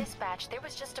according main. police dispatch, there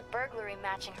was just a burglary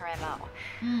matching her MO.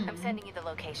 I'm sending you the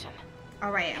location.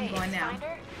 All right, I'm Hey, going if you now. find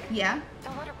her, Yeah.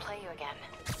 don't let her play you again.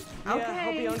 Yeah, Okay.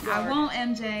 I'll be on I guard. won't,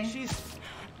 MJ. She's,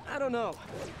 I don't know.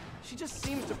 She just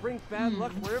seems to bring bad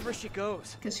luck wherever she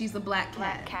goes. Because she's a black cat.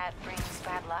 Black Cat brings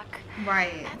bad luck.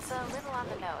 Right. That's a little on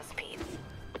the nose, Pete.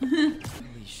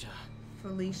 Felicia.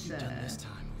 Felicia. Done this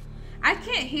time. I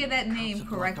can't hear that name have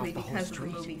blocked correctly off the whole because of the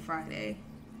street. movie Friday.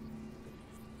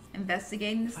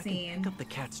 Investigating the If I can scene. pick up the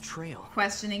cat's trail,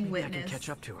 Questioning maybe I can witness. catch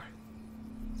up to her.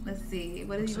 Let's see.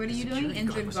 What are Looks you like the doing? security guard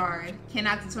Injured was guard. hurt.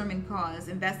 Cannot determine cause.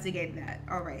 Investigate that.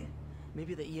 All right.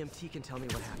 Maybe the EMT can tell me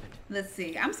what happened. Let's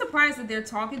see. I'm surprised that they're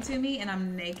talking to me and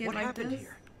I'm naked What like happened this.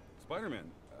 here? Spider-Man,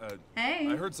 Hey.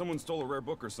 I heard someone stole a rare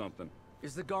book or something.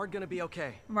 Is the guard gonna be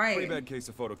okay? Right. Pretty bad case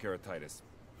of photokeratitis.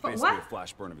 What? Basically a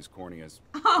flash burn of his corneas.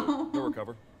 Oh. They'll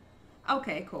recover.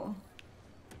 Okay, cool.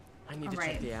 I need to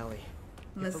Alright. check the alley.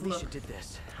 Let's if Felicia look. did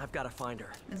this, I've got to find her.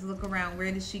 Let's look around.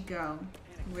 Where did she go?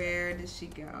 Where did she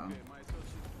go?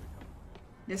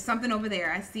 There's something over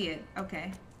there. I see it.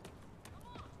 Okay.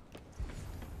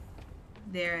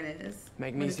 There it is.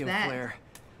 Magnesium what is that? flare.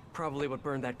 Probably what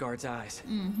burned that guard's eyes.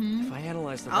 Mm-hmm. If I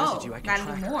analyze the Oh, residue, I can got track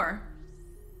even her. more.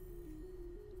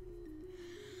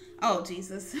 Oh,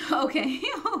 Jesus. Okay.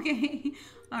 Okay.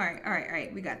 All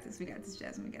right. We got this.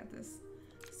 Jasmine. We got this.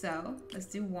 So, let's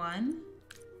do 1,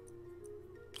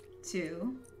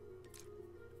 2,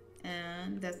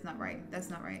 and that's not right.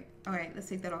 All right, let's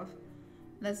take that off.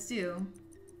 Let's do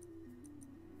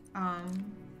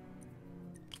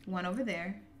 1 over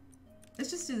there.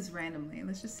 Let's just do this randomly.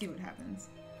 Let's just see what happens.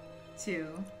 2,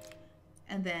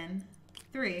 and then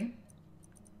 3,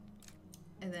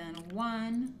 and then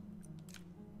 1,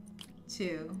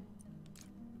 2,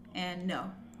 and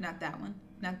no, not that one.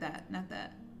 Not that.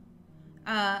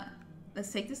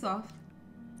 Let's take this off.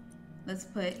 Let's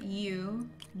put you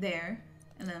there,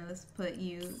 and then let's put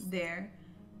you there.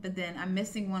 But then I'm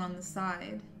missing one on the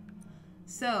side.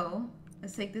 So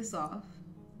let's take this off.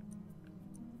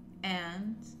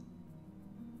 And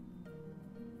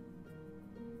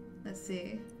let's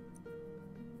see.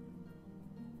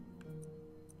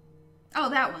 Oh,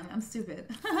 that one. I'm stupid.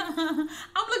 I'm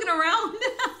looking around.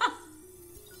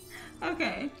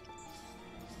 Okay.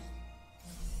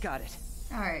 Got it.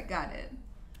 All right, got it.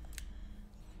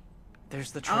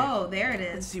 There's the trail. Oh, there it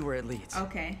Let's is. see where it leads.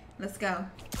 Okay, let's go.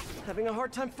 Having a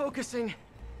hard time focusing.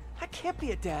 I can't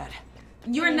be a dad.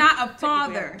 You're I mean, not a technically I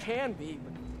father. can be,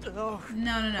 but oh.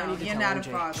 No, I need to you're tell not a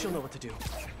MJ. father. She'll know what to do.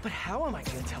 But how am I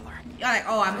gonna tell her? You're like,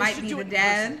 oh, I might should be do the it in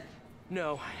dad. person.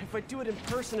 No, if I do it in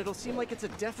person, it'll seem like it's a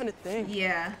definite thing.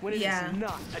 Yeah, When it is yeah.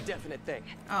 not a definite thing.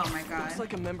 Oh my God. Looks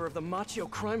like a member of the macho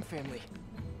crime family.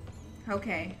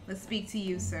 Okay, let's speak to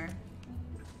you, sir.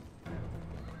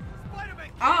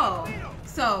 Oh,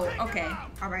 so okay,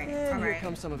 all right, And all here right.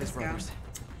 come some of his Let's go. brothers.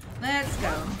 Let's go.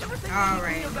 All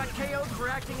right. Got KO'd for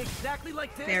acting exactly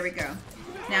like this. There we go.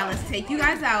 Now let's take you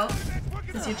guys out.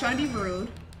 Since you're trying to be rude.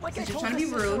 Like Since I you're told trying to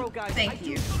be the Cicero rude. guys, I Thank do-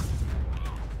 you.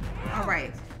 All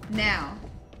right. Now,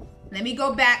 let me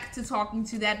go back to talking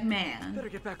to that man. Better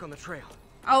get back on the trail.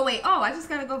 Oh, wait. Oh, I just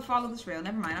gotta go follow this trail.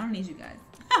 Never mind. I don't need you guys.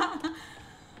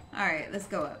 Alright, let's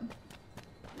go up.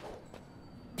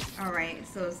 Alright,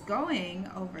 so it's going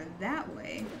over that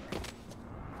way.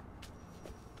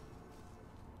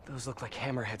 Those look like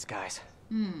Hammerhead's guys.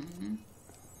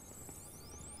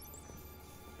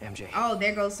 MJ. Oh,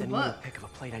 there goes the send me a book. pic of a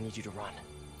plate I need you to run.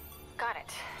 Got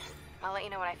it. I'll let you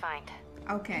know what I find.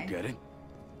 Okay. Get it?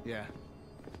 Yeah.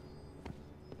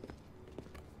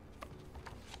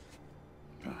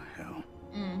 The hell?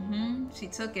 She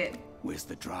took it. Where's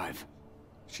the drive?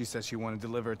 She said she wanted to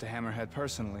deliver it to Hammerhead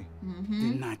personally.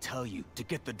 Didn't I tell you to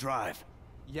get the drive?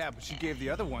 Yeah, but she gave the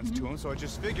other ones to him, so I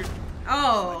just figured.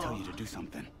 Oh. I tell you to do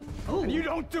something. Oh. And you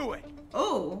don't do it.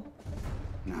 Oh.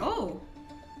 No. Oh.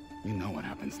 You know what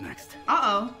happens next.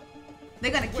 Uh-oh.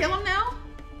 They're gonna kill him now?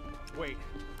 Wait.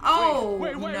 Oh,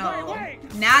 wait, no. wait.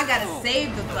 Now I gotta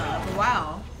save the thug.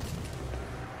 Wow.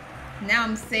 Now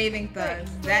I'm saving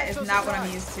thugs. That is not what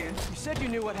I'm used to. You said you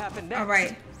knew what happened next.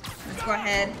 Alright. Let's go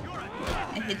ahead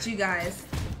and hit you guys.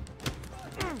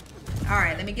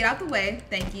 Alright, let me get out the way.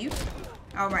 Thank you.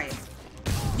 Alright.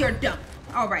 You're dumb.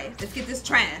 Alright, let's get this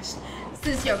trash.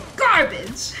 Since you're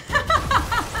garbage.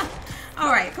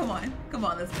 Alright, come on. Come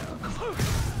on, let's go.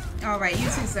 Alright, you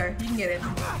too, sir. You can get it.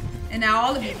 And now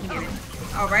all of you can get it.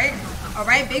 Alright?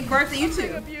 Alright, Big Bertha, you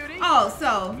too. Oh,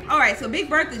 so, alright, so Big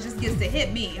Bertha just gets to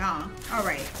hit me, huh?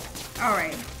 Alright.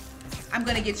 Alright. I'm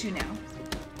gonna get you now.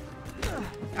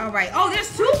 Alright. Oh,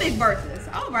 there's two Big Berthas.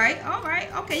 Alright,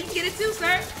 alright. Okay, you can get it too,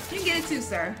 sir. You can get it too,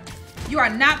 sir. You are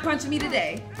not punching me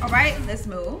today. Alright, let's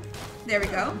move. There we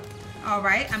go.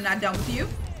 Alright, I'm not done with you.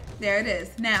 There it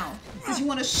is. Now, since you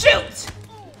want to shoot,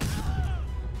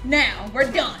 now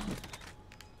we're done.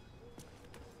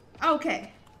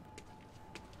 Okay.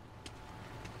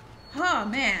 Oh,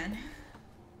 man.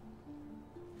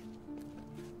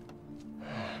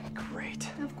 Great.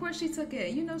 Of course she took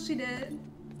it. You know she did.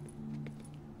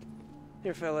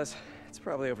 Here, fellas. It's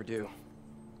probably overdue.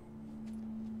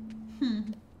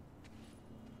 I'm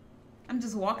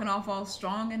just walking off all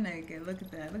strong and naked. Look at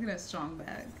that. Look at that strong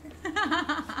back.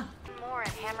 Moore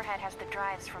and Hammerhead has the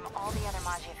drives from all the other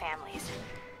Maggia families.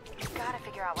 You've got to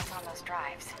figure out what's on those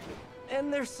drives.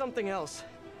 And there's something else.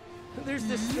 There's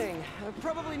this thing.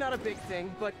 Probably not a big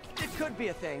thing, but it could be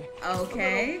a thing.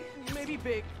 Okay. A little, maybe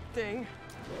big thing.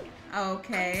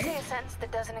 Okay. Say a sentence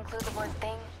that doesn't include the word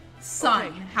thing. Son.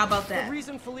 Okay. How about that? The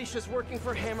reason Felicia's working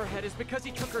for Hammerhead is because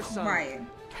he took her son. Right.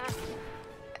 Huh.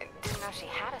 I didn't know she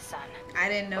had a son. I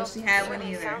didn't know she had one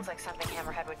certainly either. Sounds like something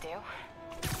Hammerhead would do.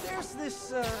 There's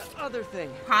this other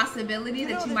thing. Possibility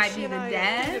that you might be the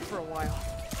dad. Did for a while.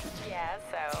 Yeah,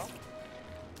 so.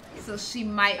 So she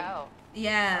might. Oh.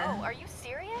 Yeah. Oh, are you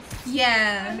serious?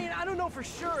 Yeah. I mean, I don't know for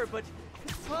sure, but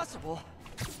it's possible.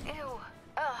 Ew.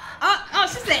 Ugh. Oh,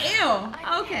 she said ew. I'm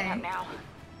hanging Okay. up now.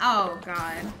 Oh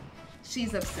God.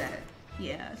 She's upset.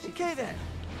 Yeah. She's Okay then.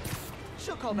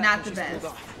 She'll call back. Not when the she's cooled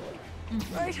best.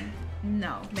 off. Right?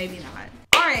 No, maybe not.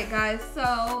 Alright guys,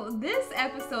 so this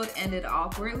episode ended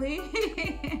awkwardly.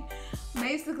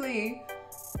 Basically,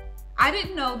 I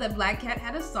didn't know that Black Cat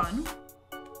had a son.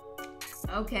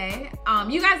 Okay.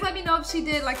 You guys let me know if she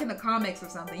did, like in the comics or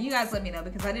something. You guys let me know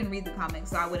because I didn't read the comics,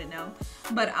 so I wouldn't know.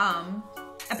 But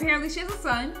apparently she has a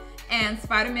son, and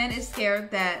Spider-Man is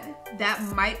scared that that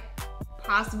might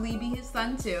possibly be his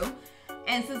son too.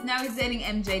 And since now he's dating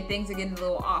MJ, things are getting a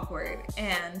little awkward.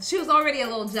 And she was already a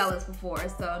little jealous before,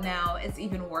 so now it's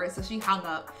even worse. So she hung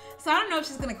up. So I don't know if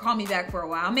she's gonna call me back for a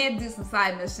while. I may have to do some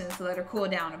side missions to let her cool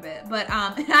down a bit. But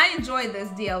I enjoyed this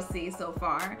DLC so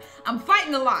far. I'm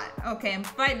fighting a lot, okay? I'm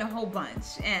fighting a whole bunch.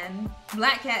 And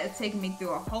Black Cat is taking me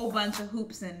through a whole bunch of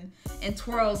hoops and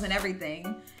twirls and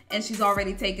everything. And she's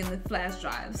already taken the flash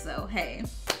drive, so hey.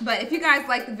 But if you guys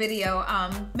like the video,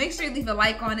 make sure you leave a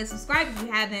like on it, subscribe if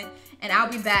you haven't, and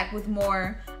I'll be back with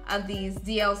more of these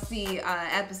DLC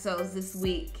episodes this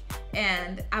week.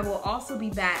 And I will also be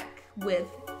back with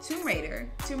Tomb Raider.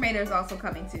 Tomb Raider is also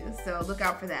coming too, so look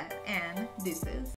out for that, and deuces.